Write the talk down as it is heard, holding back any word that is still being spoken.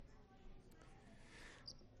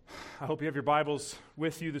I hope you have your Bibles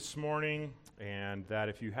with you this morning, and that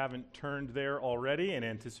if you haven't turned there already in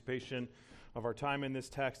anticipation of our time in this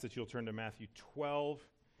text, that you'll turn to Matthew 12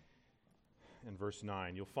 and verse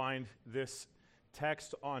 9. You'll find this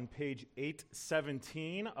text on page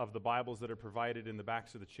 817 of the Bibles that are provided in the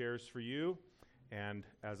backs of the chairs for you. And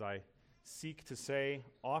as I seek to say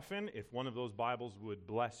often, if one of those Bibles would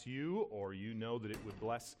bless you, or you know that it would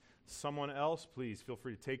bless someone else, please feel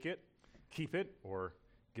free to take it, keep it, or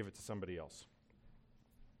give it to somebody else.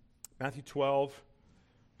 Matthew 12,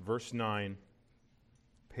 verse 9,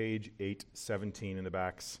 page 817 in the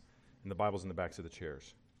Bibles in the backs of the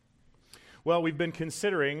chairs. Well, we've been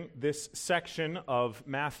considering this section of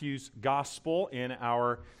Matthew's Gospel in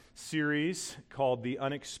our series called The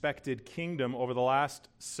Unexpected Kingdom over the last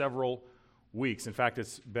several weeks. In fact,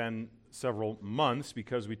 it's been several months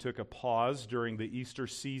because we took a pause during the Easter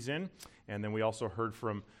season, and then we also heard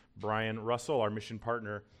from Brian Russell, our mission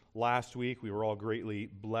partner, last week. We were all greatly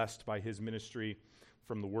blessed by his ministry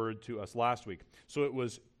from the Word to us last week. So it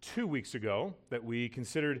was 2 weeks ago that we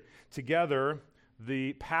considered together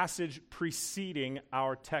the passage preceding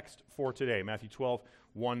our text for today, Matthew 12,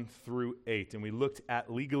 1 through 8. And we looked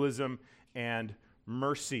at legalism and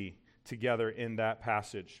mercy together in that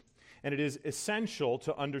passage. And it is essential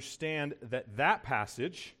to understand that that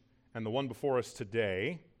passage and the one before us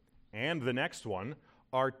today and the next one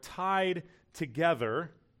are tied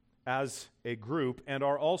together as a group and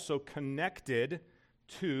are also connected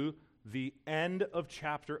to the end of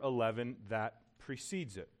chapter 11 that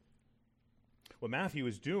precedes it. What Matthew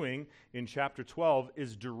is doing in chapter 12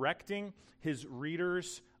 is directing his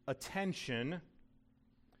readers' attention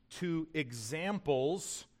to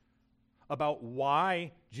examples about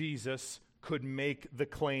why Jesus could make the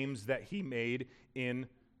claims that he made in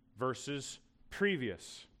verses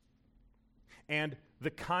previous, and the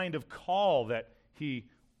kind of call that he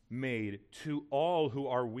made to all who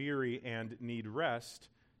are weary and need rest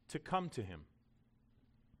to come to him.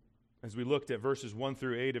 As we looked at verses 1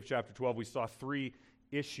 through 8 of chapter 12, we saw three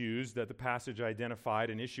issues that the passage identified.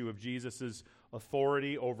 An issue of Jesus'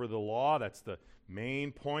 authority over the law. That's the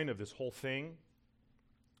main point of this whole thing.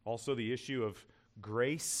 Also the issue of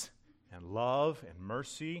grace and love and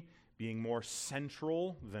mercy being more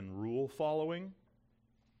central than rule following.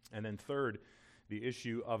 And then third, the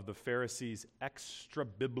issue of the Pharisees'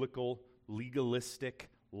 extra-biblical, legalistic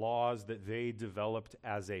laws that they developed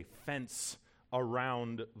as a fence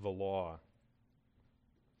around the law.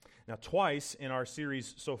 Now, twice in our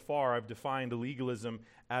series so far, I've defined legalism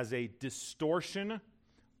as a distortion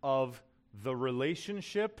of the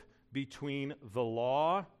relationship between the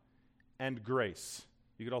law and grace.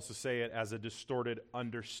 You could also say it as a distorted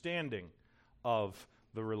understanding of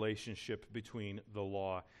the relationship between the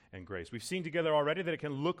law and grace. We've seen together already that it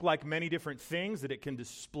can look like many different things, that it can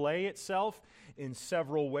display itself in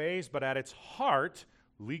several ways, but at its heart,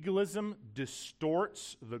 legalism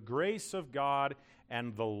distorts the grace of God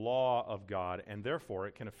and the law of God, and therefore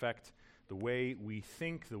it can affect the way we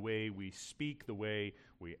think, the way we speak, the way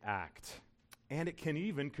we act. And it can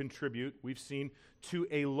even contribute, we've seen, to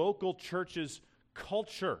a local church's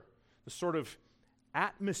culture, the sort of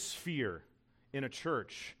atmosphere in a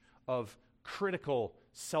church of critical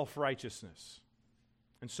self-righteousness.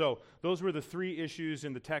 And so those were the three issues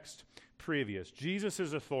in the text previous.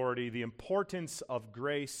 Jesus' authority, the importance of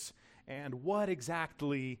grace, and what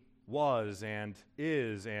exactly was and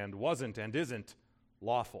is and wasn't and isn't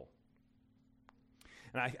lawful.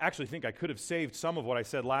 And I actually think I could have saved some of what I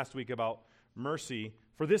said last week about mercy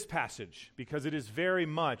for this passage, because it is very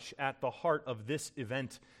much at the heart of this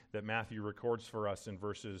event that Matthew records for us in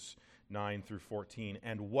verses 9 through 14,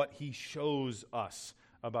 and what he shows us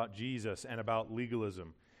about Jesus and about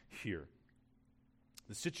legalism here.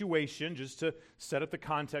 The situation, just to set up the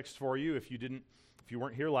context for you, if you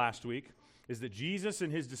weren't here last week, is that Jesus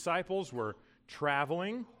and his disciples were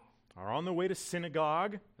traveling, are on the way to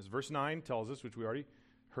synagogue, as verse 9 tells us, which we already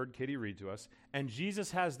heard Katie read to us, and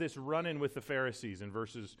Jesus has this run-in with the Pharisees in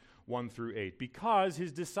verses 1 through 8, because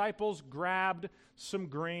his disciples grabbed some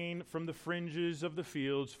grain from the fringes of the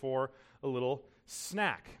fields for a little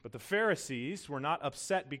snack. But the Pharisees were not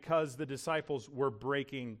upset because the disciples were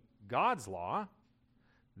breaking God's law.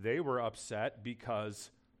 They were upset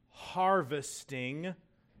because harvesting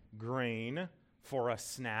grain for a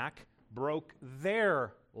snack broke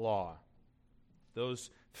their law. Those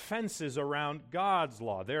fences around God's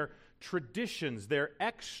law, their traditions, their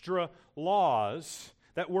extra laws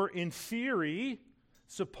that were in theory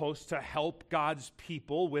supposed to help God's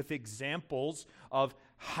people with examples of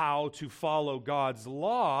how to follow God's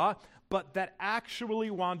law, but that actually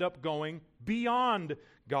wound up going beyond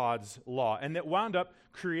God's law, and that wound up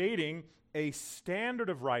creating a standard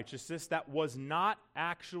of righteousness that was not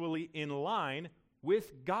actually in line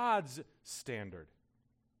with God's standard.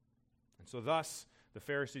 And so thus, the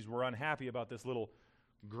Pharisees were unhappy about this little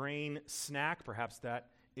grain snack, perhaps that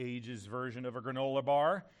age's version of a granola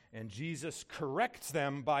bar, and Jesus corrects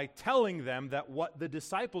them by telling them that what the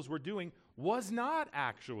disciples were doing was not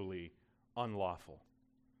actually unlawful.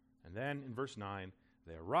 And then in verse 9,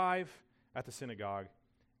 they arrive at the synagogue,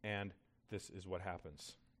 and this is what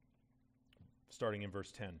happens. Starting in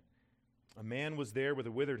verse 10. A man was there with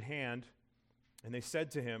a withered hand, and they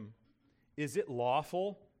said to him, "Is it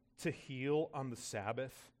lawful to heal on the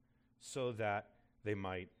Sabbath?" So that they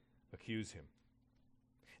might accuse him.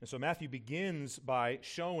 And so Matthew begins by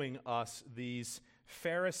showing us these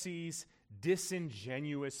Pharisees'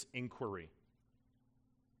 disingenuous inquiry.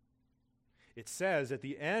 It says at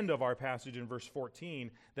the end of our passage in verse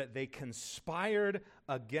 14 that they conspired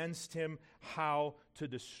against him how to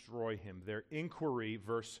destroy him. Their inquiry,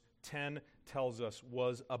 verse 10 tells us,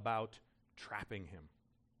 was about trapping him.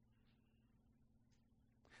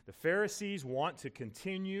 The Pharisees want to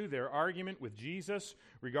continue their argument with Jesus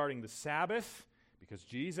regarding the Sabbath because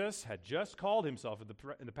Jesus had just called himself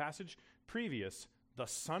in the passage previous the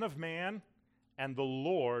Son of Man and the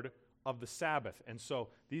Lord of the Sabbath. And so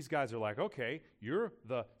these guys are like, okay, you're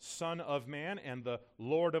the Son of Man and the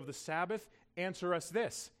Lord of the Sabbath. Answer us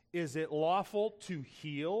this. Is it lawful to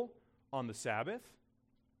heal on the Sabbath?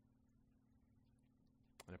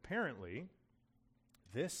 And apparently,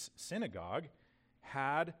 this synagogue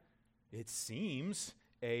had, it seems,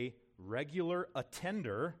 a regular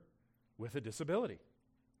attender with a disability.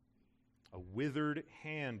 A withered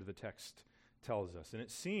hand, the text tells us. And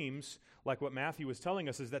it seems like what Matthew was telling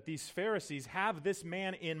us is that these Pharisees have this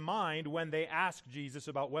man in mind when they ask Jesus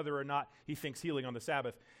about whether or not he thinks healing on the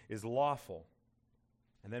Sabbath is lawful.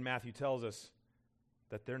 And then Matthew tells us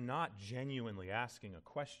that they're not genuinely asking a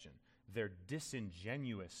question. They're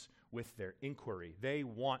disingenuous with their inquiry. They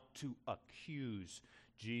want to accuse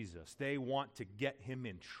Jesus. They want to get him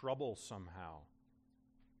in trouble somehow.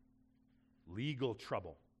 Legal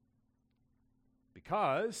trouble.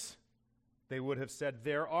 Because they would have said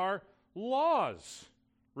there are laws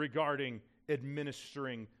regarding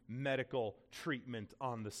administering medical treatment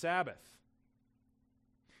on the Sabbath.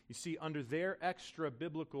 You see, under their extra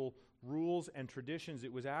biblical rules and traditions,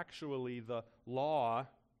 it was actually the law,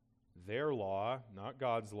 their law, not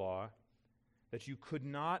God's law, that you could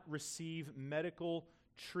not receive medical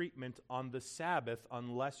treatment on the Sabbath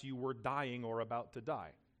unless you were dying or about to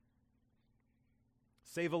die.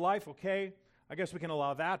 Save a life, okay, I guess we can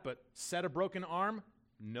allow that, but set a broken arm?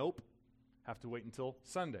 Nope. Have to wait until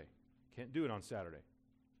Sunday. Can't do it on Saturday.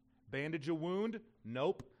 Bandage a wound?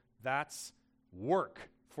 Nope. That's work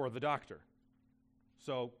for the doctor.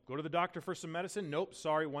 So go to the doctor for some medicine? Nope,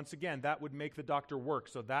 sorry, once again, that would make the doctor work,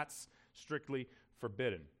 so that's strictly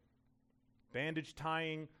forbidden. Bandage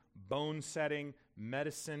tying, bone setting,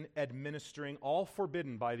 medicine administering, all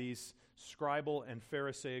forbidden by these scribal and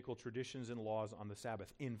pharisaical traditions and laws on the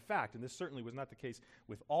Sabbath. In fact, and this certainly was not the case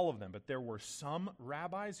with all of them, but there were some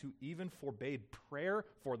rabbis who even forbade prayer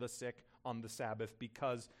for the sick on the Sabbath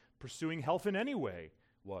because pursuing health in any way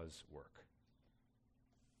was work.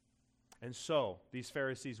 And so these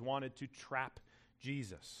Pharisees wanted to trap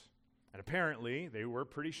Jesus. And apparently they were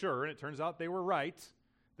pretty sure, and it turns out they were right,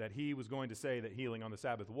 that he was going to say that healing on the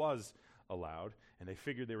Sabbath was allowed, and they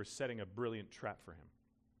figured they were setting a brilliant trap for him.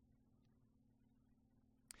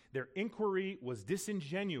 Their inquiry was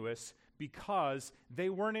disingenuous because they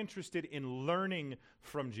weren't interested in learning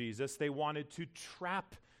from Jesus. They wanted to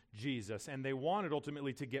trap Jesus, and they wanted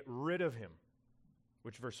ultimately to get rid of him,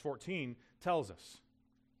 which verse 14 tells us.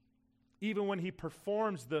 Even when he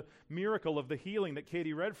performs the miracle of the healing that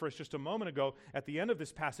Katie read for us just a moment ago at the end of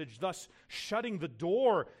this passage, thus shutting the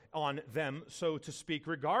door on them, so to speak,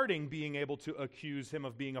 regarding being able to accuse him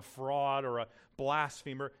of being a fraud or a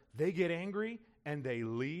blasphemer, they get angry and they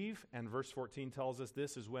leave. And verse 14 tells us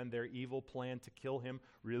this is when their evil plan to kill him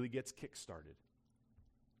really gets kick-started.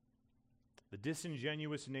 The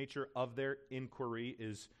disingenuous nature of their inquiry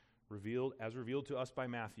is revealed to us by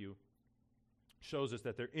Matthew, shows us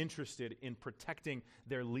that they're interested in protecting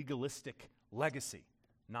their legalistic legacy,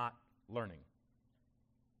 not learning.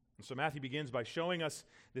 And so Matthew begins by showing us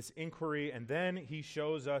this inquiry, and then he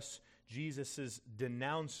shows us Jesus'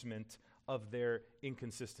 denouncement of their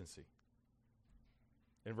inconsistency.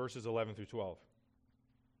 In verses 11 through 12,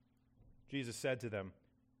 Jesus said to them,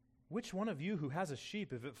 "Which one of you who has a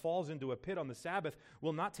sheep, if it falls into a pit on the Sabbath,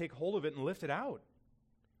 will not take hold of it and lift it out?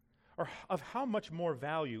 Or of how much more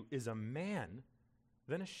value is a man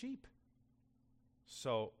than a sheep?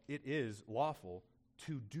 So it is lawful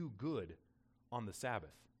to do good on the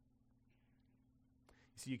Sabbath.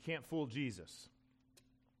 You see, you can't fool Jesus.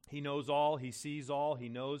 He knows all, he sees all, he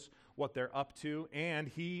knows what they're up to, and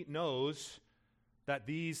he knows that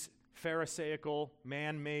these Pharisaical,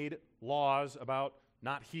 man-made laws about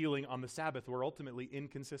not healing on the Sabbath were ultimately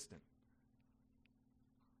inconsistent.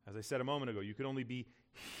 As I said a moment ago, you could only be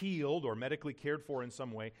healed or medically cared for in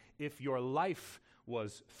some way if your life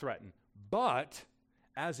was threatened. But,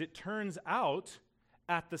 as it turns out,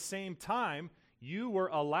 at the same time, you were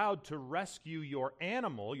allowed to rescue your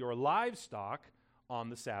animal, your livestock, on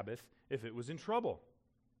the Sabbath if it was in trouble.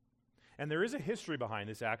 And there is a history behind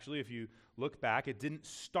this, actually. If you look back, it didn't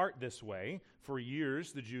start this way. For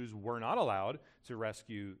years, the Jews were not allowed to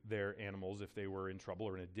rescue their animals if they were in trouble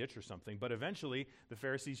or in a ditch or something. But eventually, the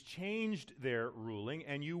Pharisees changed their ruling,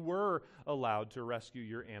 and you were allowed to rescue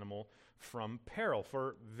your animal from peril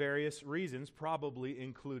for various reasons, probably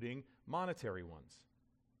including monetary ones.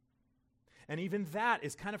 And even that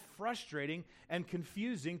is kind of frustrating and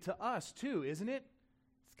confusing to us, too, isn't it?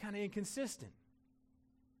 It's kind of inconsistent.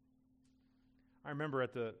 I remember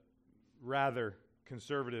at the rather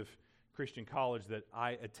conservative Christian college that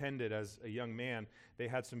I attended as a young man, they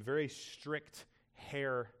had some very strict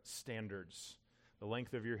hair standards. The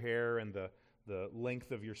length of your hair and the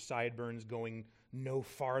length of your sideburns going no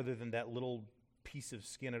farther than that little piece of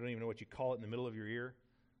skin, I don't even know what you call it, in the middle of your ear.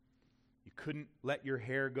 You couldn't let your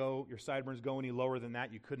hair go, your sideburns go any lower than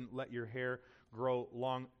that. You couldn't let your hair grow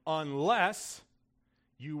long unless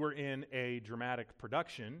you were in a dramatic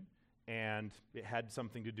production and it had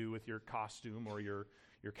something to do with your costume or your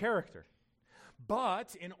character.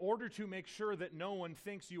 But in order to make sure that no one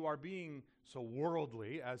thinks you are being so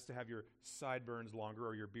worldly as to have your sideburns longer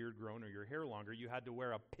or your beard grown or your hair longer, you had to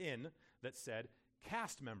wear a pin that said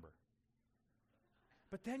cast member.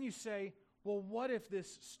 But then you say, well, what if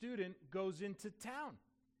this student goes into town?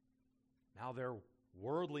 Now their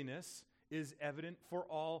worldliness is evident for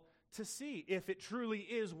all to see. If it truly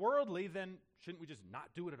is worldly, then shouldn't we just not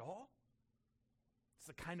do it at all? It's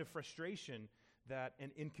the kind of frustration that an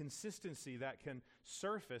inconsistency that can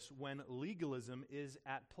surface when legalism is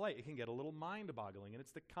at play. It can get a little mind-boggling, and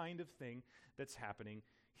it's the kind of thing that's happening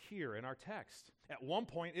here in our text. At one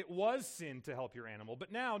point, it was sin to help your animal,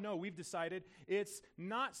 but now, no, we've decided it's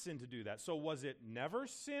not sin to do that. So was it never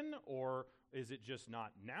sin, or is it just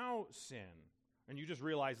not now sin? And you just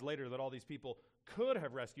realize later that all these people could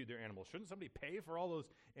have rescued their animals. Shouldn't somebody pay for all those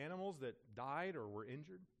animals that died or were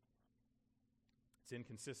injured? It's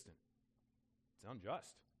inconsistent. It's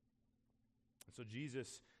unjust. And so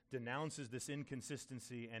Jesus denounces this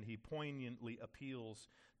inconsistency, and he poignantly appeals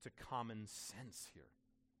to common sense here.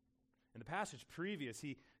 In the passage previous,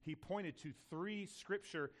 he pointed to 3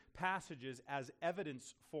 scripture passages as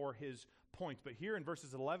evidence for his point. But here in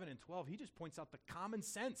verses 11 and 12, he just points out the common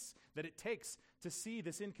sense that it takes to see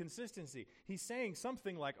this inconsistency. He's saying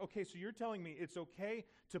something like, okay, so you're telling me it's okay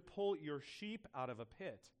to pull your sheep out of a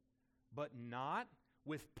pit, but not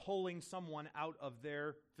with pulling someone out of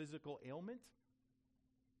their physical ailment?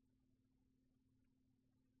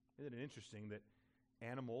 Isn't it interesting that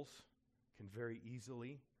animals can very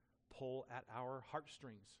easily pull at our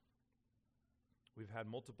heartstrings? We've had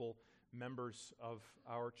multiple members of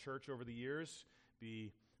our church over the years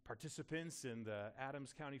be participants in the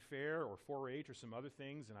Adams County Fair or 4-H or some other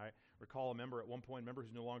things, and I recall a member at one point, a member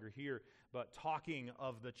who's no longer here, but talking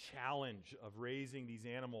of the challenge of raising these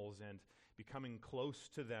animals and becoming close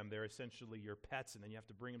to them. They're essentially your pets, and then you have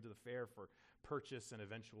to bring them to the fair for purchase and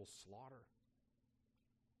eventual slaughter.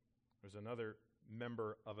 There's another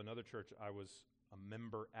member of another church I was a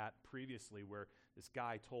member at previously where this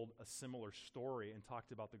guy told a similar story and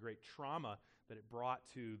talked about the great trauma that it brought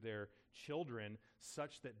to their children,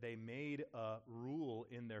 such that they made a rule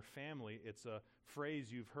in their family. It's a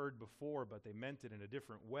phrase you've heard before, but they meant it in a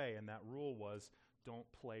different way, and that rule was, don't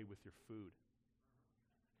play with your food.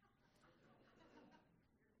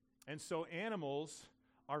 And so animals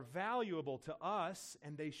are valuable to us,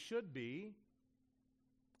 and they should be.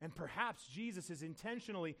 And perhaps Jesus is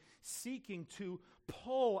intentionally seeking to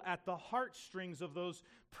pull at the heartstrings of those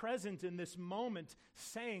present in this moment,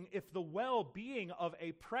 saying, if the well-being of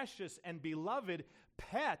a precious and beloved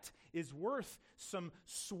pet is worth some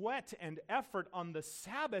sweat and effort on the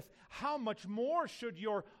Sabbath, how much more should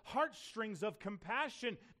your heartstrings of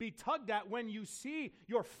compassion be tugged at when you see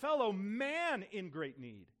your fellow man in great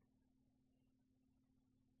need?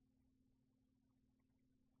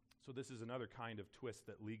 So this is another kind of twist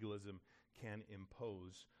that legalism can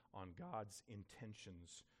impose on God's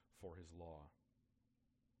intentions for his law.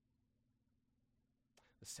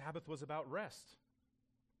 The Sabbath was about rest.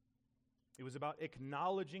 It was about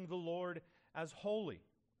acknowledging the Lord as holy.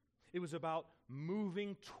 It was about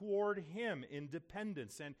moving toward Him in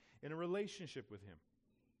dependence and in a relationship with Him.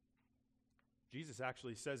 Jesus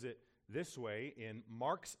actually says it this way in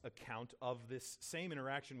Mark's account of this same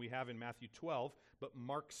interaction we have in Matthew 12, but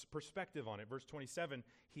Mark's perspective on it. Verse 27,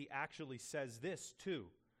 he actually says this too.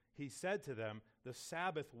 He said to them, "The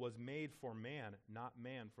Sabbath was made for man, not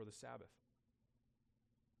man for the Sabbath."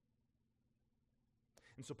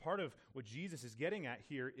 And so part of what Jesus is getting at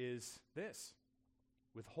here is this: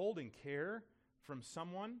 withholding care from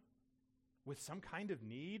someone with some kind of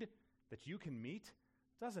need that you can meet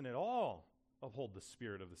doesn't at all uphold the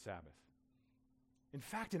spirit of the Sabbath. In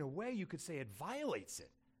fact, in a way, you could say it violates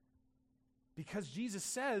it. Because Jesus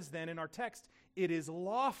says then in our text, it is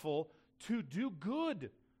lawful to do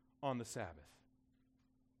good on the Sabbath.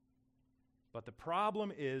 But the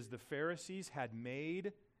problem is the Pharisees had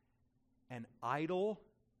made an idol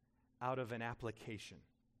out of an application.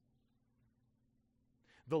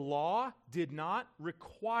 The law did not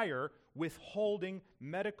require withholding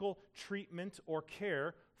medical treatment or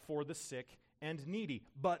care for the sick and needy,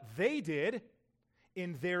 but they did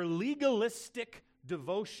in their legalistic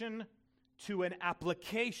devotion to an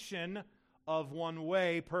application of one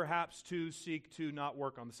way, perhaps to seek to not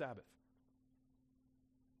work on the Sabbath.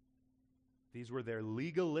 These were their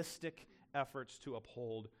legalistic efforts to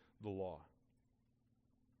uphold the law.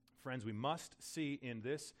 Friends, we must see in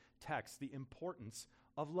this text the importance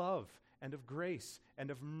of love and of grace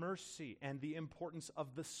and of mercy and the importance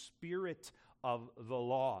of the spirit of the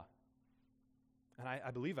law. And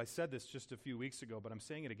I believe I said this just a few weeks ago, but I'm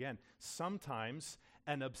saying it again. Sometimes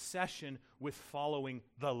an obsession with following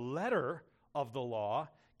the letter of the law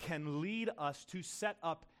can lead us to set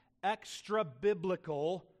up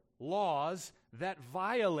extra-biblical laws that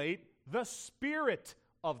violate the spirit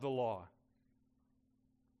of the law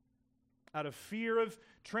out of fear of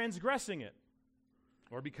transgressing it,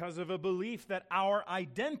 or because of a belief that our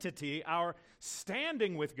identity, our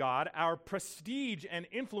standing with God, our prestige and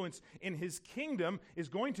influence in His kingdom is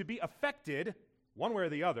going to be affected, one way or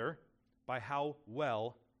the other, by how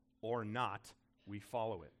well or not we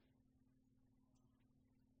follow it.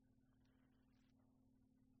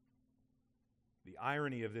 The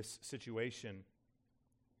irony of this situation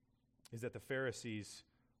is that the Pharisees'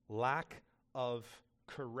 lack of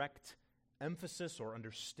correct emphasis or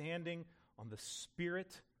understanding on the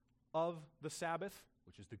spirit of the Sabbath,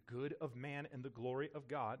 which is the good of man and the glory of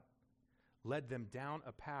God, led them down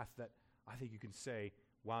a path that I think you can say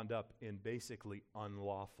wound up in basically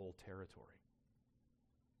unlawful territory.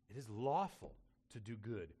 It is lawful to do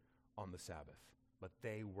good on the Sabbath, but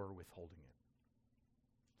they were withholding it.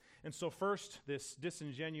 And so first, this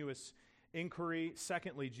disingenuous inquiry.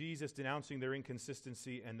 Secondly, Jesus denouncing their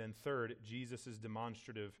inconsistency. And then third, Jesus'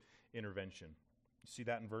 demonstrative intervention. You see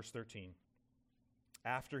that in verse 13.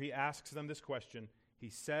 After he asks them this question, he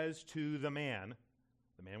says to the man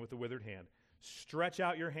with the withered hand, "Stretch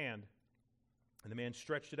out your hand." And the man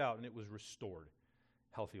stretched it out, and it was restored,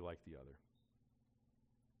 healthy like the other.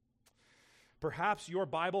 Perhaps your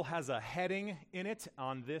Bible has a heading in it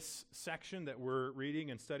on this section that we're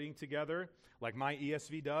reading and studying together, like my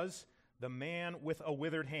ESV does, "The Man with a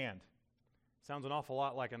Withered Hand." Sounds an awful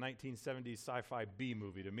lot like a 1970s sci-fi B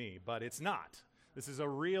movie to me, but it's not. This is a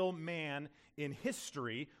real man in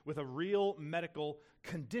history with a real medical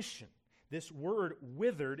condition. This word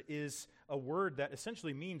withered is a word that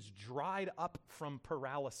essentially means dried up from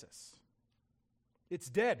paralysis. It's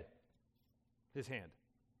dead, his hand.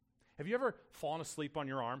 Have you ever fallen asleep on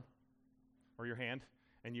your arm or your hand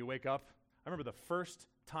and you wake up? I remember the first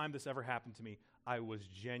time this ever happened to me, I was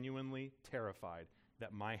genuinely terrified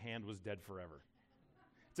that my hand was dead forever.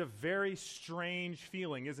 It's a very strange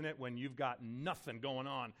feeling, isn't it, when you've got nothing going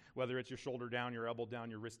on, whether it's your shoulder down, your elbow down,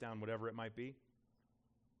 your wrist down, whatever it might be.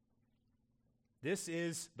 This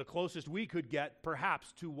is the closest we could get,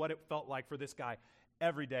 perhaps, to what it felt like for this guy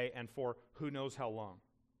every day and for who knows how long.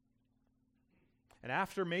 And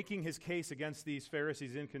after making his case against these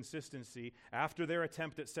Pharisees' inconsistency, after their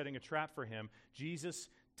attempt at setting a trap for him, Jesus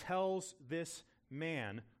tells this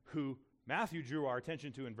man, who Matthew drew our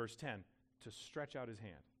attention to in verse 10, to stretch out his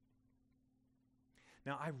hand.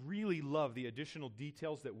 Now, I really love the additional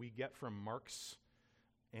details that we get from Mark's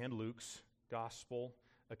and Luke's gospel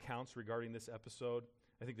accounts regarding this episode.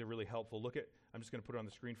 I think they're really helpful. I'm just going to put it on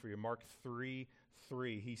the screen for you. Mark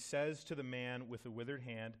 3:3. He says to the man with the withered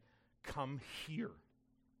hand, "Come here."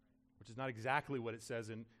 which is not exactly what it says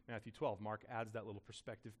in Matthew 12. Mark adds that little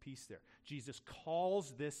perspective piece there. Jesus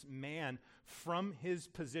calls this man from his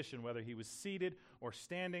position, whether he was seated or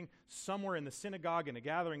standing somewhere in the synagogue in a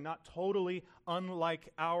gathering, not totally unlike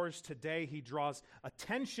ours today. He draws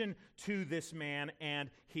attention to this man and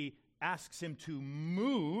he asks him to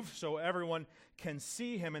move so everyone can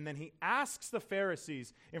see him. And then he asks the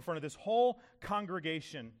Pharisees in front of this whole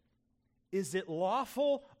congregation, is it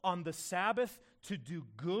lawful on the Sabbath to do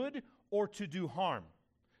good or to do harm,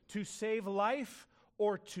 to save life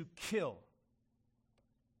or to kill?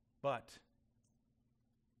 But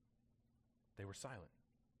they were silent.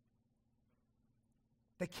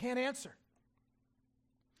 They can't answer.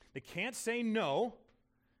 They can't say no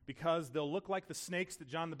because they'll look like the snakes that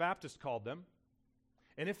John the Baptist called them.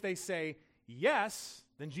 And if they say yes,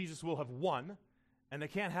 then Jesus will have won, and they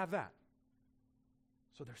can't have that.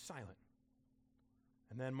 So they're silent.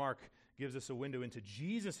 And then Mark gives us a window into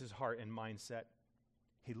Jesus' heart and mindset.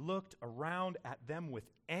 He looked around at them with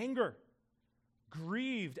anger,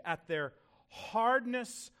 grieved at their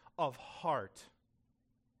hardness of heart.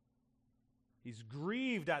 He's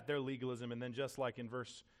grieved at their legalism, and then just like in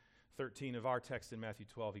verse 13 of our text in Matthew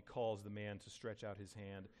 12, he calls the man to stretch out his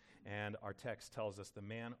hand, and our text tells us the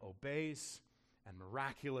man obeys, and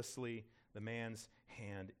miraculously the man's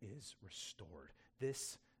hand is restored.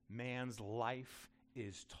 This man's life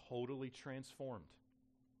is totally transformed.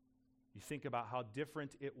 You think about how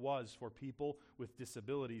different it was for people with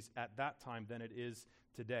disabilities at that time than it is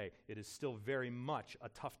today. It is still very much a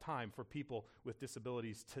tough time for people with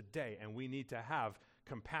disabilities today, and we need to have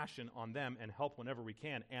compassion on them and help whenever we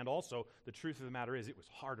can. And also, the truth of the matter is, it was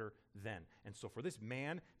harder then. And so for this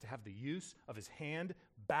man to have the use of his hand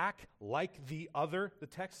back like the other, the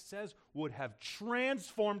text says, would have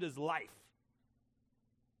transformed his life.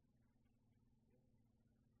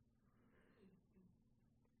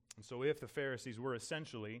 And so if the Pharisees were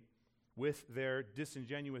essentially, with their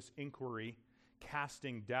disingenuous inquiry,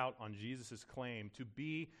 casting doubt on Jesus' claim to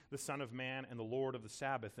be the Son of Man and the Lord of the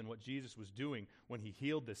Sabbath, and what Jesus was doing when he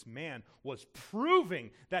healed this man was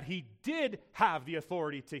proving that he did have the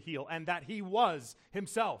authority to heal and that he was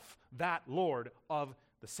himself that Lord of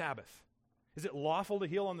the Sabbath. Is it lawful to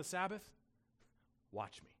heal on the Sabbath?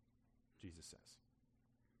 Watch me, Jesus says.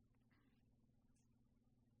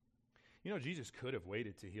 You know, Jesus could have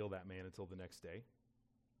waited to heal that man until the next day.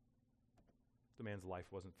 The man's life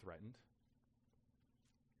wasn't threatened.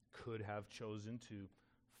 Could have chosen to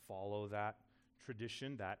follow that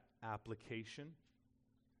tradition, that application.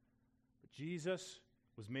 But Jesus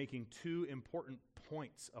was making two important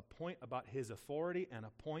points, a point about his authority and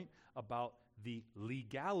a point about the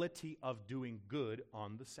legality of doing good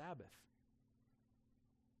on the Sabbath.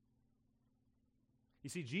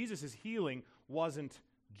 You see, Jesus' healing wasn't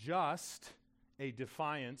just a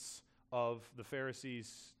defiance of the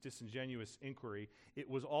Pharisees' disingenuous inquiry. It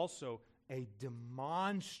was also a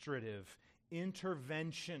demonstrative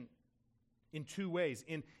intervention in two ways.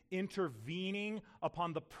 In intervening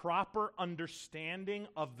upon the proper understanding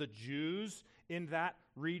of the Jews in that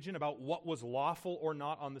region about what was lawful or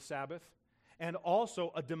not on the Sabbath, and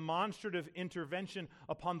also a demonstrative intervention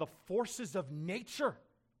upon the forces of nature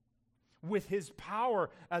with his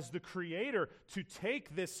power as the Creator to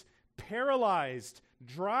take this paralyzed,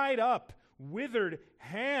 dried up, withered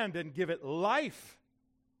hand and give it life.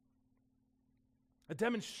 A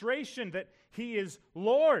demonstration that he is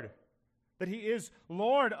Lord, that he is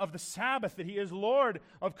Lord of the Sabbath, that he is Lord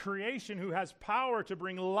of creation who has power to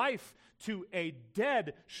bring life to a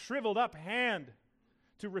dead, shriveled up hand,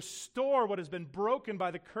 to restore what has been broken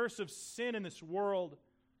by the curse of sin in this world,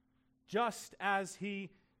 just as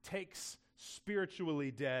he takes spiritually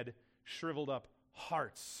dead, shriveled up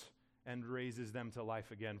hearts and raises them to life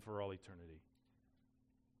again for all eternity.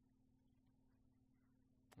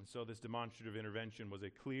 And so this demonstrative intervention was a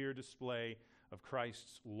clear display of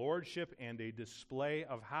Christ's lordship and a display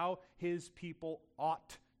of how his people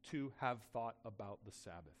ought to have thought about the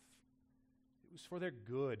Sabbath. It was for their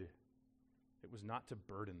good. It was not to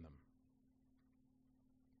burden them.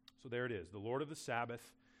 So there it is, the Lord of the Sabbath,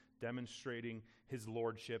 demonstrating his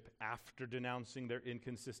lordship after denouncing their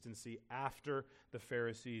inconsistency, after the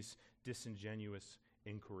Pharisees' disingenuous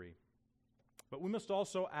inquiry. But we must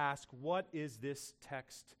also ask, what is this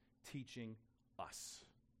text teaching us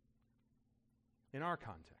in our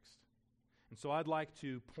context? And so I'd like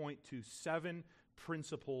to point to 7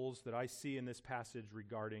 principles that I see in this passage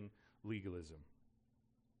regarding legalism.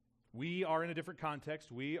 We are in a different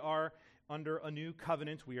context. We are under a new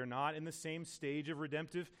covenant. We are not in the same stage of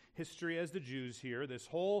redemptive history as the Jews here. This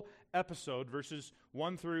whole episode, verses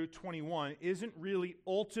 1 through 21, isn't really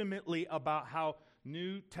ultimately about how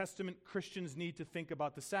New Testament Christians need to think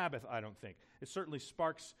about the Sabbath, I don't think. It certainly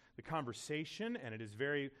sparks the conversation, and it is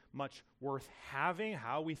very much worth having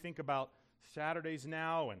how we think about Saturdays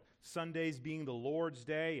now and Sundays being the Lord's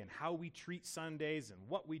Day and how we treat Sundays and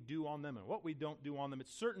what we do on them and what we don't do on them.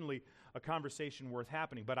 It's certainly a conversation worth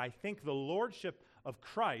happening. But I think the lordship of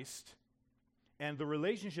Christ and the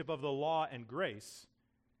relationship of the law and grace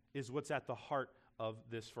is what's at the heart of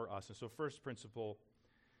this for us. And so first principle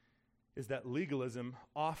is that legalism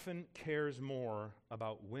often cares more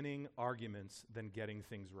about winning arguments than getting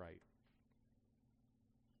things right.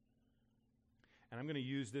 And I'm going to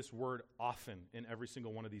use this word often in every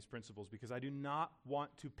single one of these principles because I do not want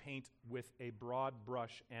to paint with a broad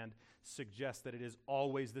brush and suggest that it is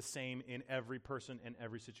always the same in every person and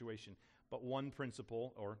every situation. But one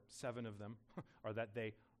principle, or 7 of them, are that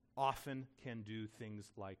they often can do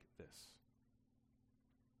things like this.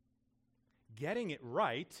 Getting it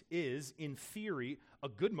right is, in theory, a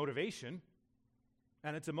good motivation,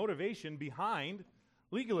 and it's a motivation behind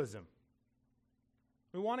legalism.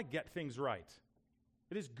 We want to get things right.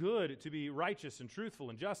 It is good to be righteous and truthful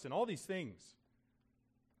and just and all these things.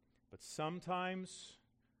 But sometimes,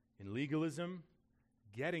 in legalism,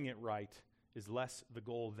 getting it right is less the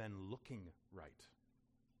goal than looking right.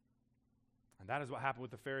 And that is what happened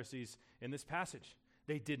with the Pharisees in this passage.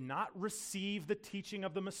 They did not receive the teaching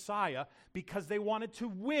of the Messiah because they wanted to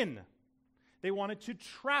win. They wanted to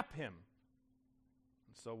trap him.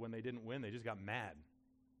 And so when they didn't win, they just got mad.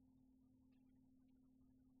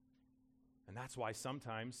 And that's why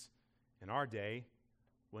sometimes in our day,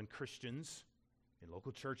 when Christians in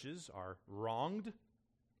local churches are wronged,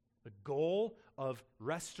 the goal of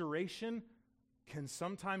restoration can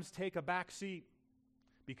sometimes take a back seat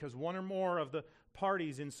because one or more of the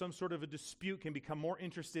parties in some sort of a dispute can become more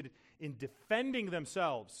interested in defending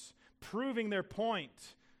themselves, proving their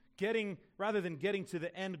point, rather than getting to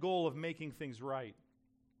the end goal of making things right.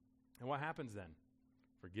 And what happens then?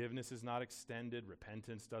 Forgiveness is not extended,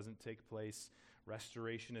 repentance doesn't take place,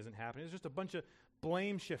 restoration isn't happening. There's just a bunch of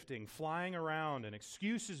blame shifting, flying around, and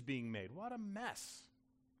excuses being made. What a mess.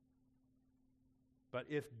 But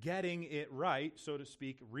if getting it right, so to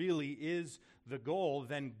speak, really is the goal,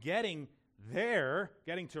 then getting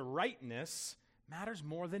to rightness, matters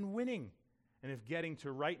more than winning. And if getting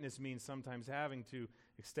to rightness means sometimes having to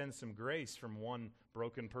extend some grace from one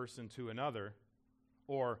broken person to another,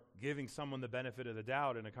 or giving someone the benefit of the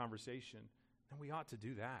doubt in a conversation, then we ought to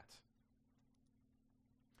do that.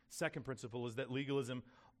 Second principle is that legalism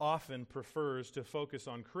often prefers to focus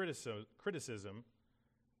on criticism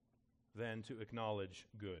than to acknowledge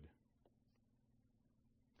good.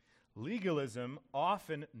 Legalism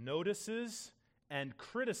often notices and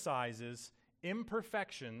criticizes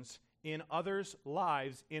imperfections in others'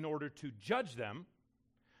 lives in order to judge them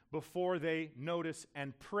before they notice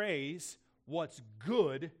and praise what's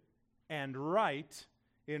good and right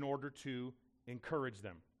in order to encourage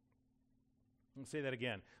them. I'll say that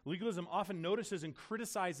again. Legalism often notices and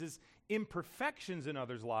criticizes imperfections in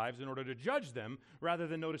others' lives in order to judge them, rather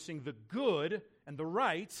than noticing the good and the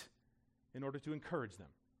right in order to encourage them.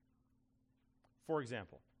 For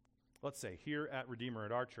example, let's say here at Redeemer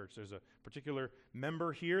at our church, there's a particular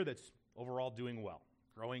member here that's overall doing well,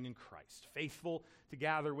 growing in Christ, faithful to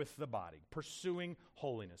gather with the body, pursuing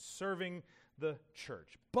holiness, serving the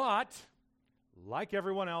church. But, like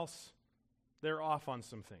everyone else, they're off on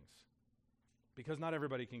some things because not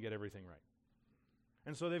everybody can get everything right.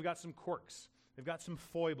 And so they've got some quirks. They've got some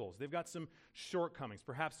foibles. They've got some shortcomings.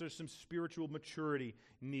 Perhaps there's some spiritual maturity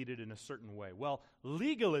needed in a certain way. Well,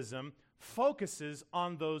 legalism focuses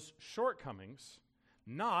on those shortcomings,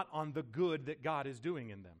 not on the good that God is doing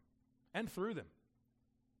in them and through them.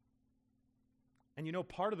 And you know,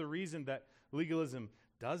 part of the reason that legalism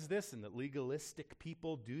does this and that legalistic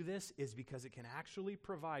people do this is because it can actually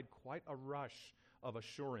provide quite a rush of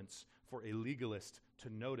assurance for a legalist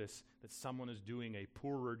to notice that someone is doing a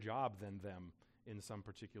poorer job than them in some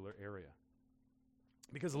particular area.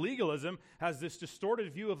 Because legalism has this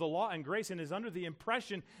distorted view of the law and grace and is under the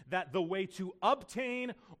impression that the way to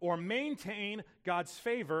obtain or maintain God's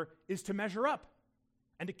favor is to measure up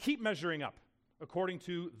and to keep measuring up according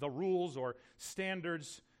to the rules or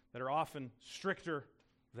standards that are often stricter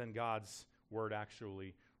than God's word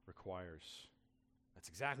actually requires. That's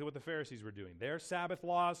exactly what the Pharisees were doing. Their Sabbath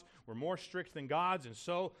laws were more strict than God's, and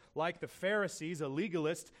so, like the Pharisees, a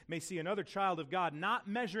legalist may see another child of God not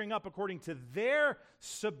measuring up according to their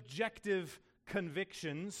subjective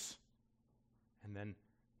convictions, and then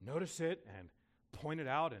notice it and point it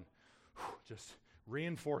out and just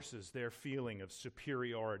reinforces their feeling of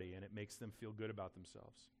superiority, and it makes them feel good about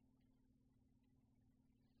themselves.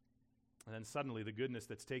 And then suddenly the goodness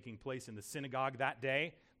that's taking place in the synagogue that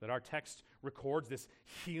day, that our text records, this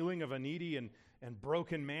healing of a needy and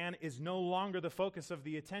broken man, is no longer the focus of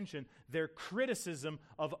the attention. Their criticism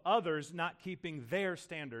of others not keeping their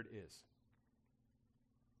standard is.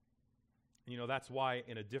 You know, that's why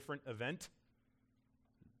in a different event,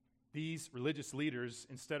 these religious leaders,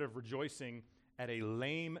 instead of rejoicing at a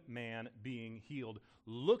lame man being healed,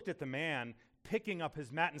 looked at the man picking up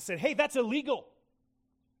his mat and said, "Hey, that's illegal."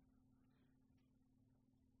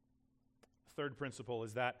 Third principle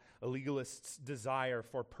is that a legalist's desire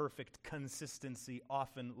for perfect consistency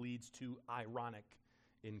often leads to ironic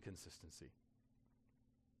inconsistency.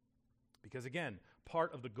 Because again,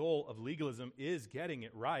 part of the goal of legalism is getting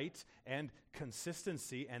it right and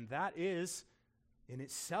consistency, and that is, in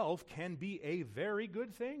itself, can be a very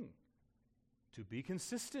good thing. To be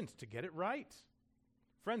consistent, to get it right.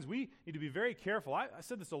 Friends, we need to be very careful. I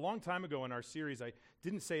said this a long time ago in our series. I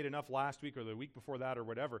didn't say it enough last week or the week before that or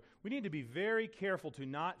whatever. We need to be very careful to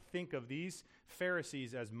not think of these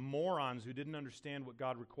Pharisees as morons who didn't understand what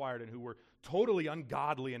God required and who were totally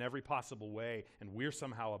ungodly in every possible way, and we're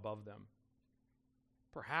somehow above them.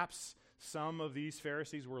 Perhaps some of these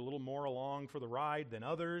Pharisees were a little more along for the ride than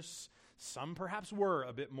others. Some perhaps were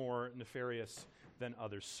a bit more nefarious than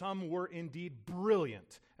others. Some were indeed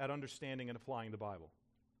brilliant at understanding and applying the Bible.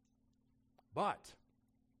 But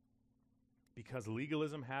because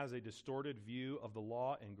legalism has a distorted view of the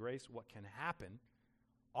law and grace, what can happen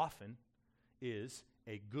often is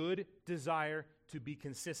a good desire to be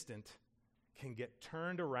consistent can get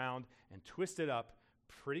turned around and twisted up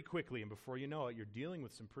pretty quickly. And before you know it, you're dealing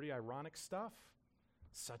with some pretty ironic stuff,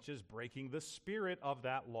 such as breaking the spirit of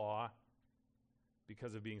that law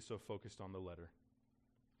because of being so focused on the letter.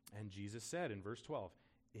 And Jesus said in verse 12,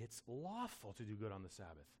 it's lawful to do good on the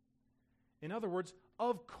Sabbath. In other words,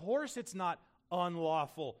 of course it's not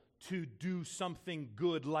unlawful to do something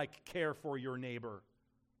good like care for your neighbor.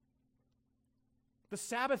 The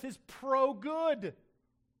Sabbath is pro-good.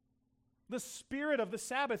 The spirit of the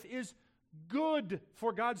Sabbath is good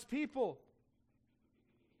for God's people.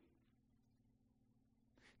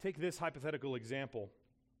 Take this hypothetical example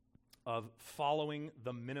of following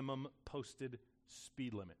the minimum posted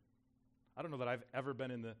speed limit. I don't know that I've ever been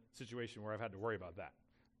in the situation where I've had to worry about that.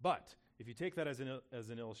 But if you take that as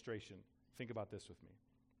an illustration, think about this with me.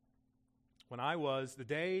 When the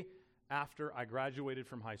day after I graduated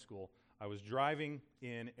from high school, I was driving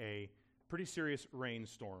in a pretty serious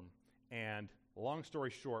rainstorm. And long story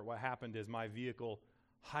short, what happened is my vehicle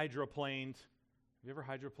hydroplaned. Have you ever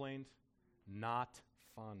hydroplaned? Not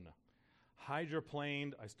fun.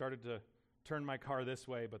 Hydroplaned. I started to turn my car this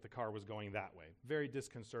way, but the car was going that way. Very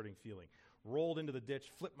disconcerting feeling. Rolled into the ditch,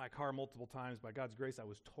 flipped my car multiple times. By God's grace, I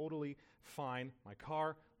was totally fine. My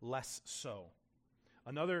car, less so.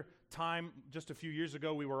 Another time, just a few years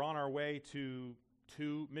ago, we were on our way to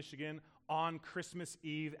Michigan on Christmas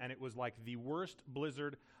Eve, and it was like the worst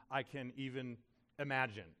blizzard I can even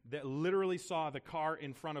imagine. That literally saw the car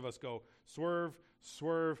in front of us go swerve,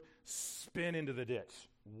 swerve, spin into the ditch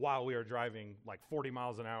while we are driving like 40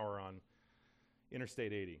 miles an hour on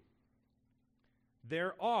Interstate 80.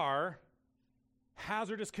 There are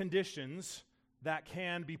hazardous conditions that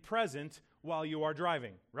can be present while you are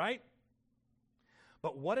driving, right?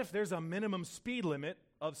 But what if there's a minimum speed limit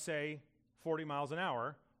of, say, 40 miles an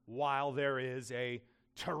hour while there is a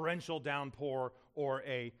torrential downpour or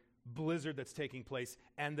a blizzard that's taking place,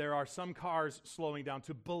 and there are some cars slowing down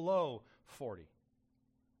to below 40?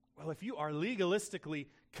 Well, if you are legalistically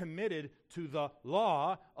committed to the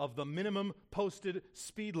law of the minimum posted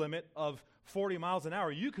speed limit of 40 miles an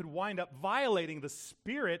hour, you could wind up violating the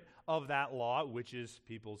spirit of that law, which is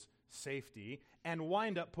people's safety, and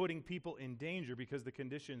wind up putting people in danger because the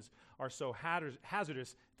conditions are so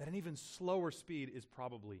hazardous that an even slower speed is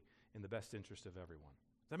probably in the best interest of everyone.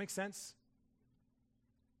 Does that make sense?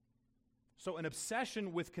 So an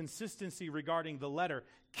obsession with consistency regarding the letter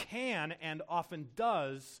can and often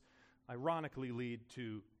does ironically lead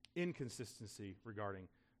to inconsistency regarding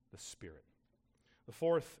the spirit. The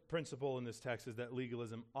fourth principle in this text is that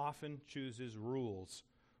legalism often chooses rules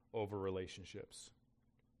over relationships.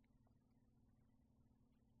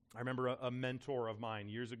 I remember a mentor of mine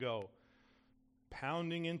years ago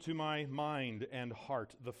pounding into my mind and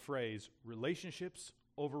heart the phrase, relationships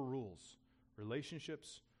over rules.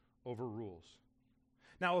 Relationships over rules.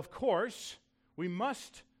 Now, of course, we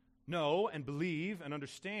must know and believe and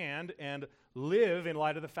understand and live in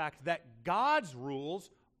light of the fact that God's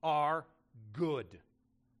rules are good.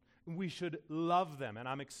 We should love them, and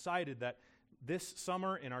I'm excited that this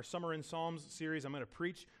summer in our Summer in Psalms series, I'm going to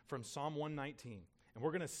preach from Psalm 119. And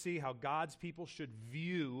we're going to see how God's people should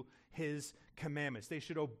view his commandments. They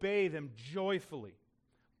should obey them joyfully.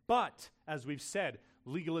 But, as we've said,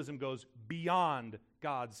 legalism goes beyond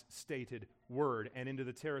God's stated word and into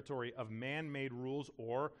the territory of man-made rules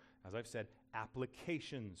or, as I've said,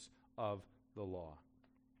 applications of the law.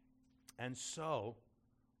 And so,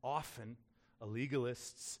 often, a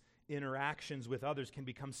legalist's interactions with others can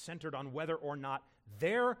become centered on whether or not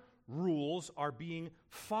their rules are being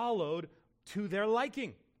followed to their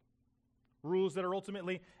liking. Rules that are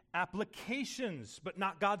ultimately applications, but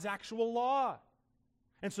not God's actual law.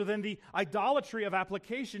 And so then the idolatry of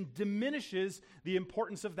application diminishes the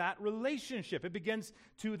importance of that relationship. It begins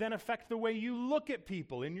to then affect the way you look at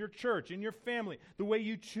people in your church, in your family, the way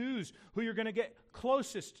you choose who you're going to get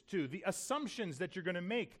closest to, the assumptions that you're going to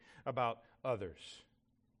make about others.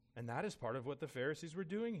 And that is part of what the Pharisees were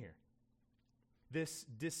doing here. This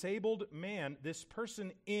disabled man, this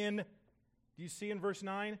person in, do you see in verse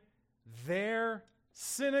 9? Their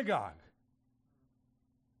synagogue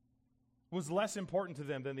was less important to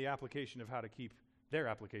them than the application of how to keep, their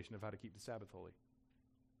application of how to keep the Sabbath holy.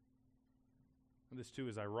 And this too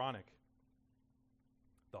is ironic.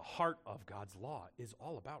 The heart of God's law is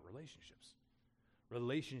all about relationships.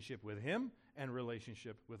 Relationship with him and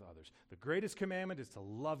relationship with others. The greatest commandment is to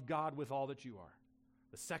love God with all that you are.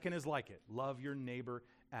 The second is like it. Love your neighbor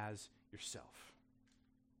as yourself.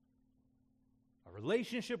 A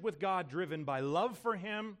relationship with God driven by love for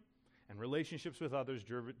him and relationships with others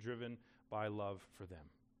driven by love for them.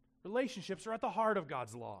 Relationships are at the heart of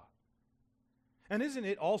God's law. And isn't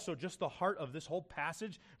it also just the heart of this whole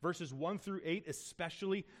passage, verses 1 through 8,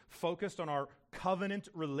 especially focused on our covenant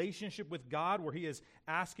relationship with God, where he is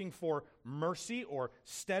asking for mercy or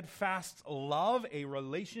steadfast love, a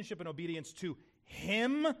relationship and obedience to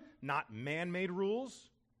him, not man-made rules?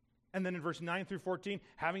 And then in verse 9 through 14,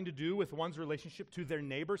 having to do with one's relationship to their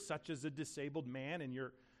neighbor, such as a disabled man in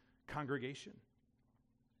your congregation.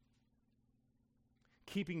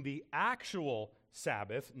 Keeping the actual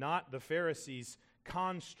Sabbath, not the Pharisees'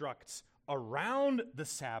 constructs around the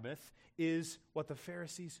Sabbath, is what the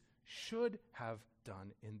Pharisees should have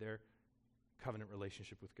done in their covenant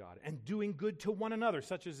relationship with God. And doing good to one another,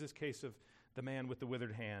 such as this case of the man with the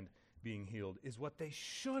withered hand being healed, is what they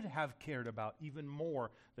should have cared about even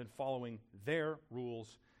more than following their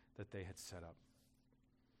rules that they had set up.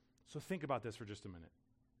 So think about this for just a minute.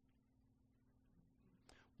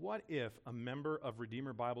 What if a member of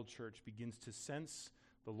Redeemer Bible Church begins to sense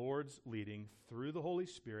the Lord's leading through the Holy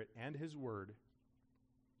Spirit and his word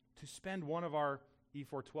to spend one of our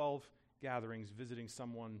E412 gatherings visiting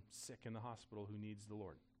someone sick in the hospital who needs the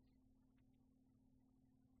Lord?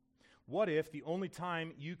 What if the only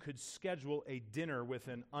time you could schedule a dinner with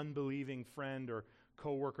an unbelieving friend or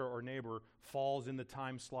coworker or neighbor falls in the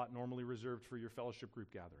time slot normally reserved for your fellowship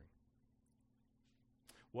group gathering?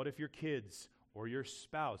 What if your kids or your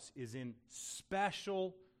spouse is in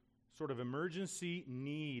special sort of emergency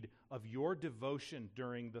need of your devotion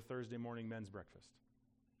during the Thursday morning men's breakfast?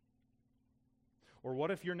 Or what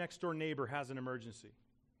if your next door neighbor has an emergency?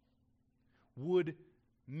 Would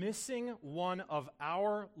missing one of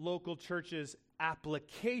our local church's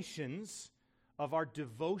applications of our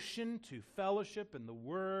devotion to fellowship and the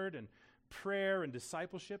word and prayer and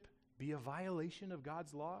discipleship be a violation of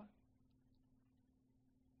God's law?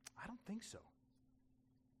 I don't think so.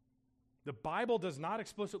 The Bible does not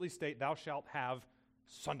explicitly state, thou shalt have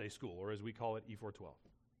Sunday school, or as we call it, E412.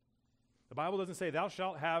 The Bible doesn't say, thou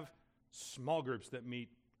shalt have small groups that meet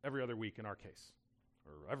every other week in our case,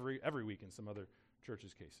 or every week in some other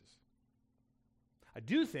churches' cases. I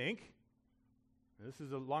do think, and this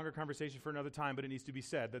is a longer conversation for another time, but it needs to be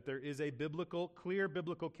said, that there is a clear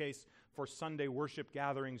biblical case for Sunday worship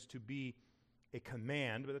gatherings to be a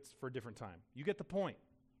command, but that's for a different time. You get the point.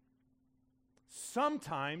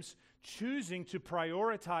 Sometimes choosing to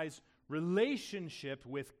prioritize relationship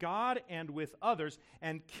with God and with others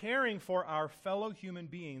and caring for our fellow human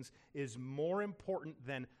beings is more important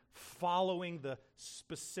than following the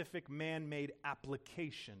specific man-made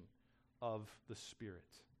application of the Spirit.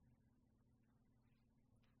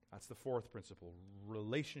 That's the fourth principle,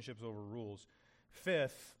 relationships over rules.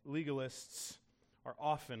 Fifth, legalists are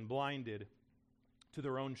often blinded to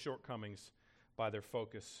their own shortcomings by their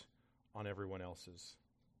focus on everyone else's.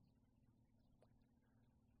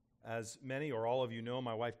 As many or all of you know,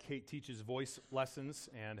 my wife Kate teaches voice lessons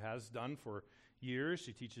and has done for years.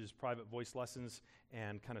 She teaches private voice lessons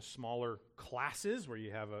and kind of smaller classes where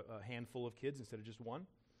you have a handful of kids instead of just one.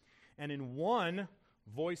 And in one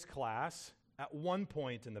voice class, at one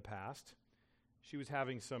point in the past, she was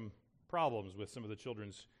having some problems with some of the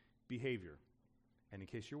children's behavior. And in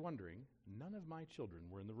case you're wondering, None of my children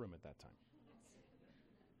were in the room at that time.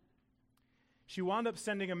 She wound up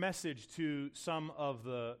sending a message to some of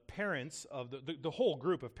the parents of the whole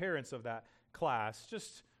group of parents of that class,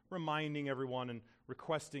 just reminding everyone and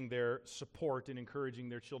requesting their support and encouraging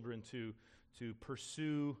their children to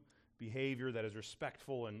pursue behavior that is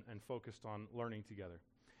respectful and focused on learning together.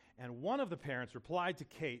 And one of the parents replied to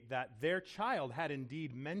Kate that their child had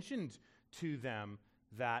indeed mentioned to them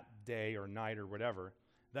that day or night or whatever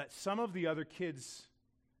that some of the other kids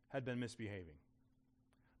had been misbehaving.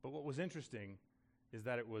 But what was interesting is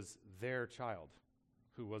that it was their child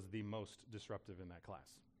who was the most disruptive in that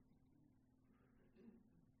class.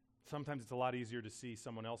 Sometimes it's a lot easier to see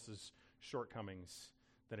someone else's shortcomings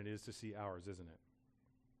than it is to see ours, isn't it?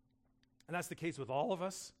 And that's the case with all of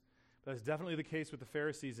us. But that's definitely the case with the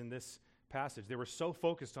Pharisees in this passage. They were so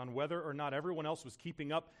focused on whether or not everyone else was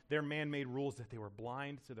keeping up their man-made rules that they were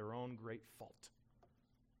blind to their own great fault.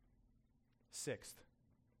 Sixth,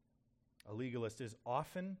 a legalist is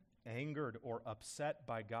often angered or upset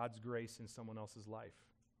by God's grace in someone else's life.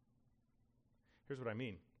 Here's what I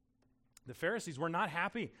mean. The Pharisees were not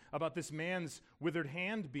happy about this man's withered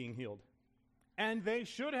hand being healed. And they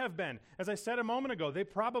should have been. As I said a moment ago, they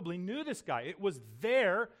probably knew this guy. It was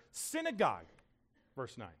their synagogue.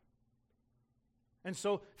 Verse 9. And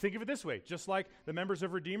so think of it this way. Just like the members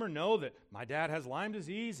of Redeemer know that my dad has Lyme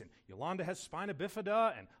disease and Yolanda has spina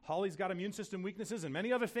bifida and Holly's got immune system weaknesses and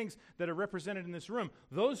many other things that are represented in this room,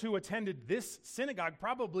 those who attended this synagogue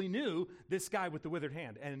probably knew this guy with the withered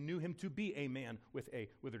hand and knew him to be a man with a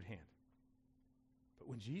withered hand. But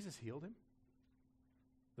when Jesus healed him,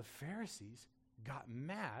 the Pharisees got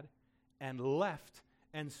mad and left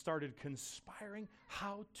and started conspiring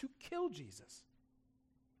how to kill Jesus.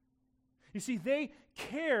 You see, they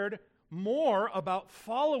cared more about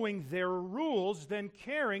following their rules than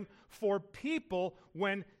caring for people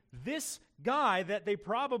when this guy that they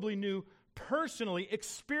probably knew personally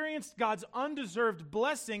experienced God's undeserved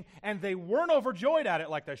blessing and they weren't overjoyed at it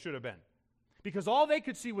like they should have been. Because all they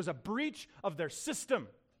could see was a breach of their system,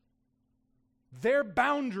 their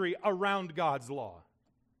boundary around God's law.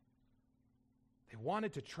 They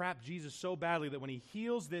wanted to trap Jesus so badly that when he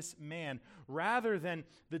heals this man, rather than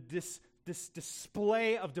this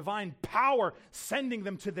display of divine power, sending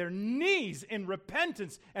them to their knees in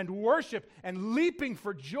repentance and worship and leaping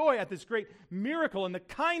for joy at this great miracle and the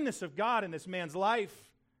kindness of God in this man's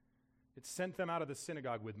life, it sent them out of the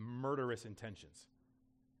synagogue with murderous intentions.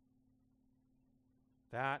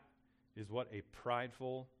 That is what a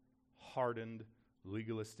prideful, hardened,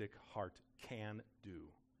 legalistic heart can do.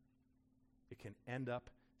 It can end up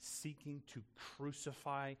seeking to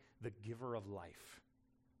crucify the giver of life,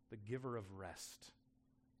 the giver of rest,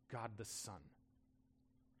 God the Son.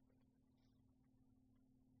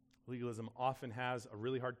 Legalism often has a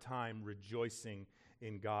really hard time rejoicing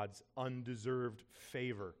in God's undeserved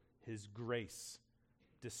favor, his grace,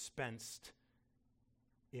 dispensed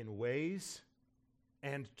in ways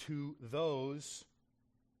and to those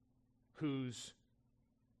who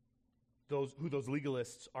those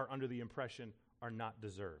legalists are under the impression are not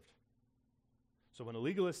deserved. So when a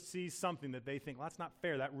legalist sees something that they think, well, that's not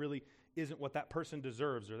fair, that really isn't what that person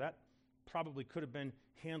deserves, or that probably could have been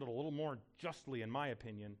handled a little more justly, in my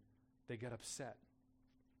opinion, they get upset.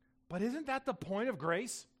 But isn't that the point of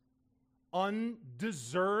grace?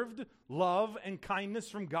 Undeserved love and kindness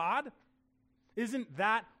from God? Isn't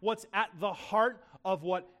that what's at the heart of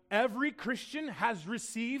what every Christian has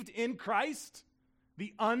received in Christ?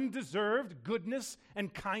 The undeserved goodness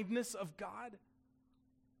and kindness of God?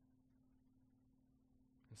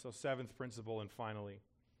 And so, seventh principle, and finally,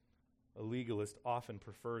 a legalist often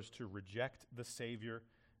prefers to reject the Savior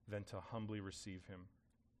than to humbly receive him.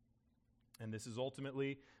 And this is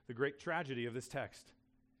ultimately the great tragedy of this text.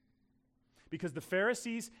 Because the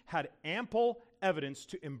Pharisees had ample evidence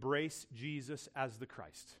to embrace Jesus as the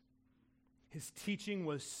Christ. His teaching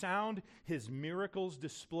was sound, his miracles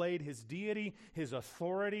displayed his deity, his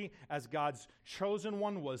authority as God's chosen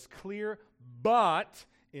one was clear, but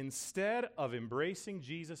instead of embracing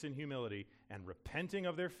Jesus in humility and repenting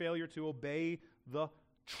of their failure to obey the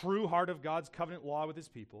true heart of God's covenant law with his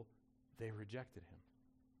people, they rejected him.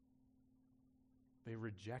 They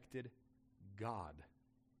rejected God.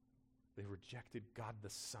 They rejected God the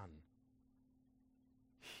Son.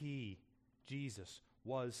 He, Jesus,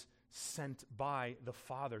 was sent by the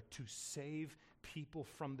Father to save people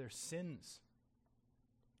from their sins.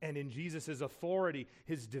 And in Jesus' authority,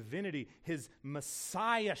 his divinity, his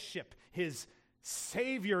messiahship, his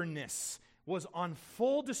saviorness was on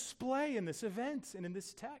full display in this event and in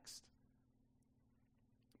this text.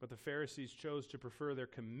 But the Pharisees chose to prefer their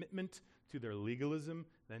commitment to their legalism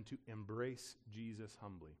than to embrace Jesus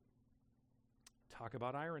humbly. Talk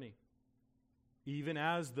about irony. Even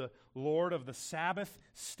as the Lord of the Sabbath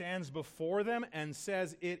stands before them and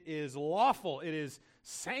says it is lawful, it is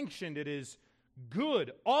sanctioned, it is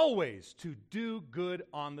good always to do good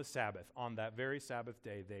on the Sabbath. On that very Sabbath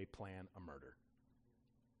day, they plan a murder.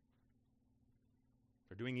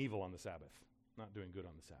 They're doing evil on the Sabbath, not doing good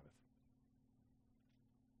on the Sabbath.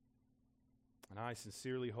 And I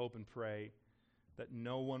sincerely hope and pray that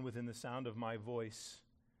no one within the sound of my voice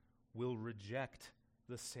will reject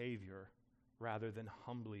the Savior rather than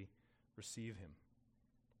humbly receive him.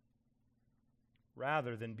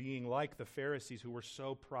 Rather than being like the Pharisees who were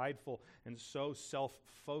so prideful and so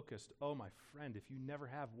self-focused. Oh, my friend, if you never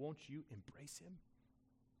have, won't you embrace him?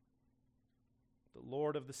 The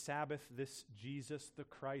Lord of the Sabbath, this Jesus the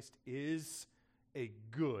Christ, is a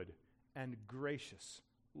good and gracious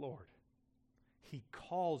Lord. He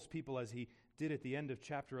calls people, as he did at the end of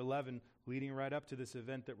chapter 11, leading right up to this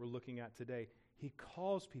event that we're looking at today. He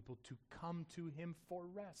calls people to come to him for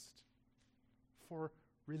rest, for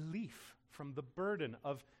relief from the burden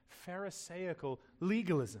of Pharisaical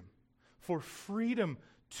legalism, for freedom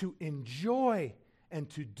to enjoy and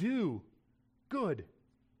to do good.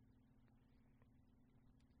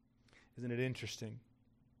 Isn't it interesting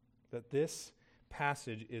that this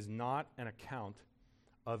passage is not an account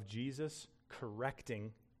of Jesus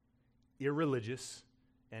correcting irreligious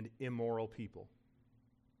and immoral people?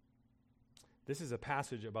 This is a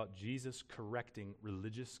passage about Jesus correcting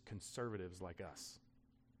religious conservatives like us.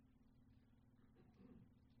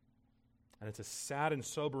 And it's a sad and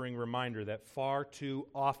sobering reminder that far too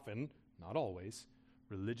often, not always,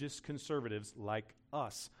 religious conservatives like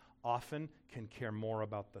us often can care more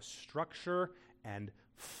about the structure and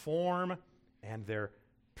form and their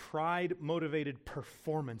pride-motivated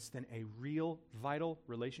performance than a real, vital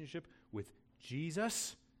relationship with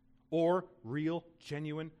Jesus or real,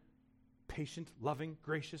 genuine, patient, loving,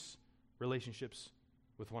 gracious relationships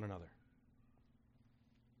with one another.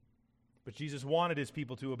 But Jesus wanted his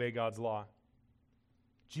people to obey God's law.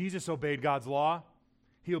 Jesus obeyed God's law.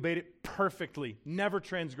 He obeyed it perfectly, never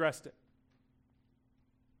transgressed it.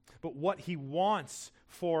 But what he wants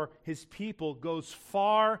for his people goes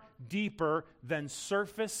far deeper than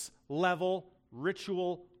surface-level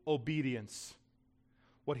ritual obedience.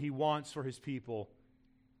 What he wants for his people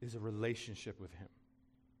is a relationship with him.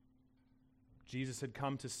 Jesus had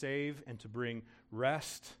come to save and to bring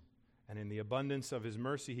rest, and in the abundance of his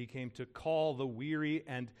mercy, he came to call the weary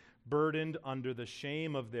and burdened under the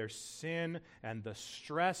shame of their sin and the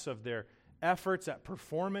stress of their efforts at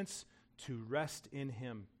performance to rest in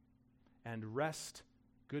him. And rest,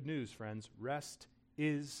 good news, friends, rest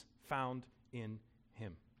is found in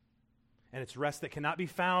him. And it's rest that cannot be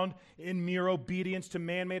found in mere obedience to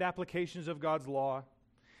man-made applications of God's law.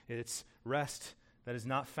 It's rest that is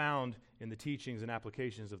not found in the teachings and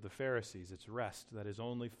applications of the Pharisees. It's rest that is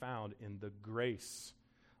only found in the grace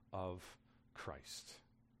of Christ.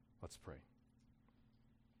 Let's pray.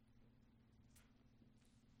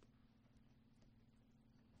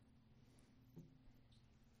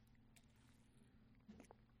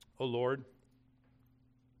 O Lord,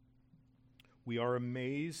 we are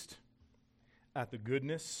amazed at the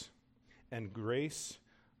goodness and grace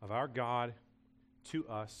of our God to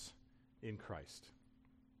us in Christ.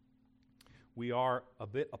 We are a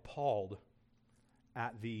bit appalled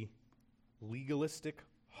at the legalistic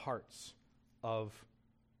hearts of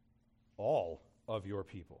all of your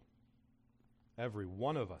people. Every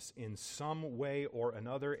one of us, in some way or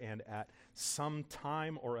another, and at some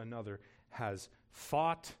time or another, has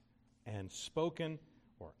thought and spoken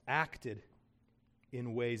or acted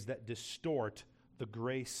in ways that distort the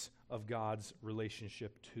grace of God's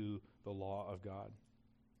relationship to the law of God.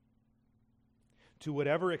 To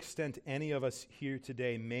whatever extent any of us here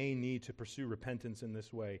today may need to pursue repentance in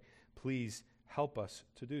this way, please help us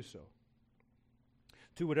to do so.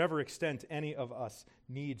 To whatever extent any of us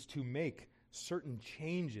needs to make certain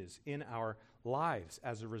changes in our lives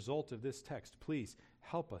as a result of this text, please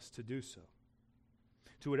help us to do so.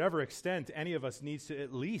 To whatever extent any of us needs to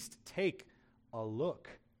at least take a look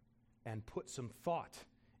and put some thought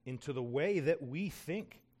into the way that we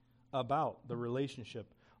think about the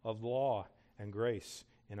relationship of law and grace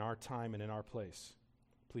in our time and in our place.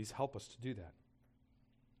 Please help us to do that.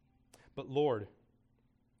 But Lord,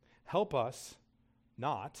 help us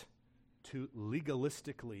not to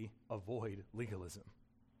legalistically avoid legalism.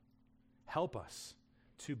 Help us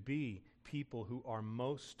to be people who are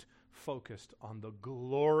most focused on the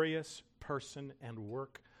glorious person and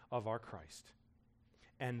work of our Christ.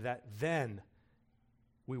 And that then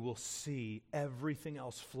we will see everything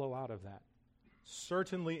else flow out of that.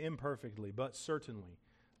 Certainly imperfectly, but certainly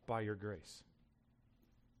by your grace.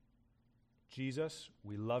 Jesus,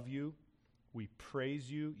 we love you. We praise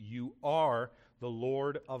you. You are the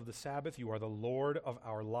Lord of the Sabbath. You are the Lord of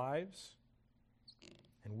our lives.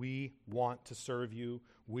 And we want to serve you.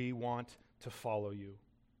 We want to follow you.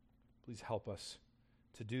 Please help us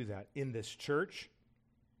to do that in this church,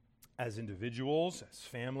 as individuals, as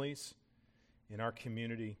families, in our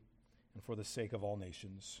community, and for the sake of all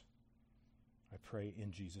nations. I pray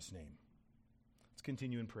in Jesus' name. Let's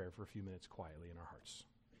continue in prayer for a few minutes quietly in our hearts.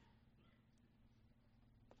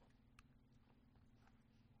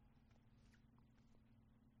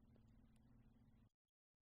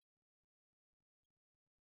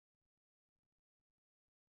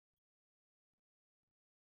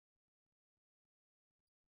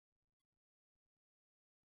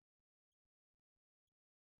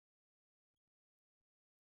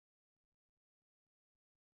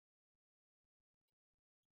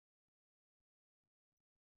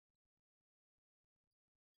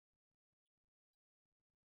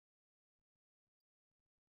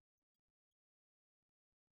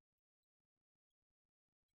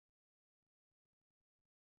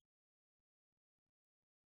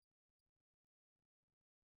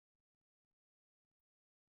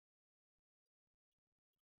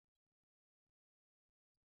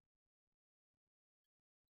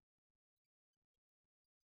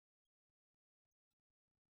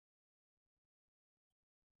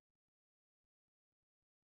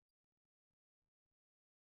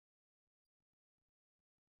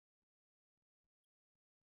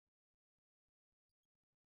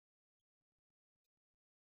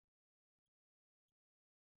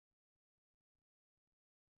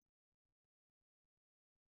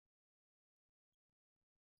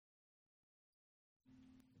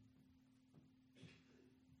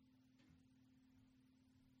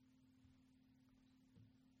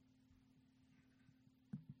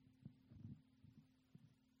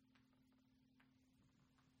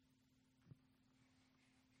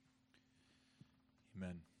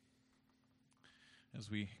 Amen. As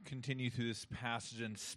we continue through this passage and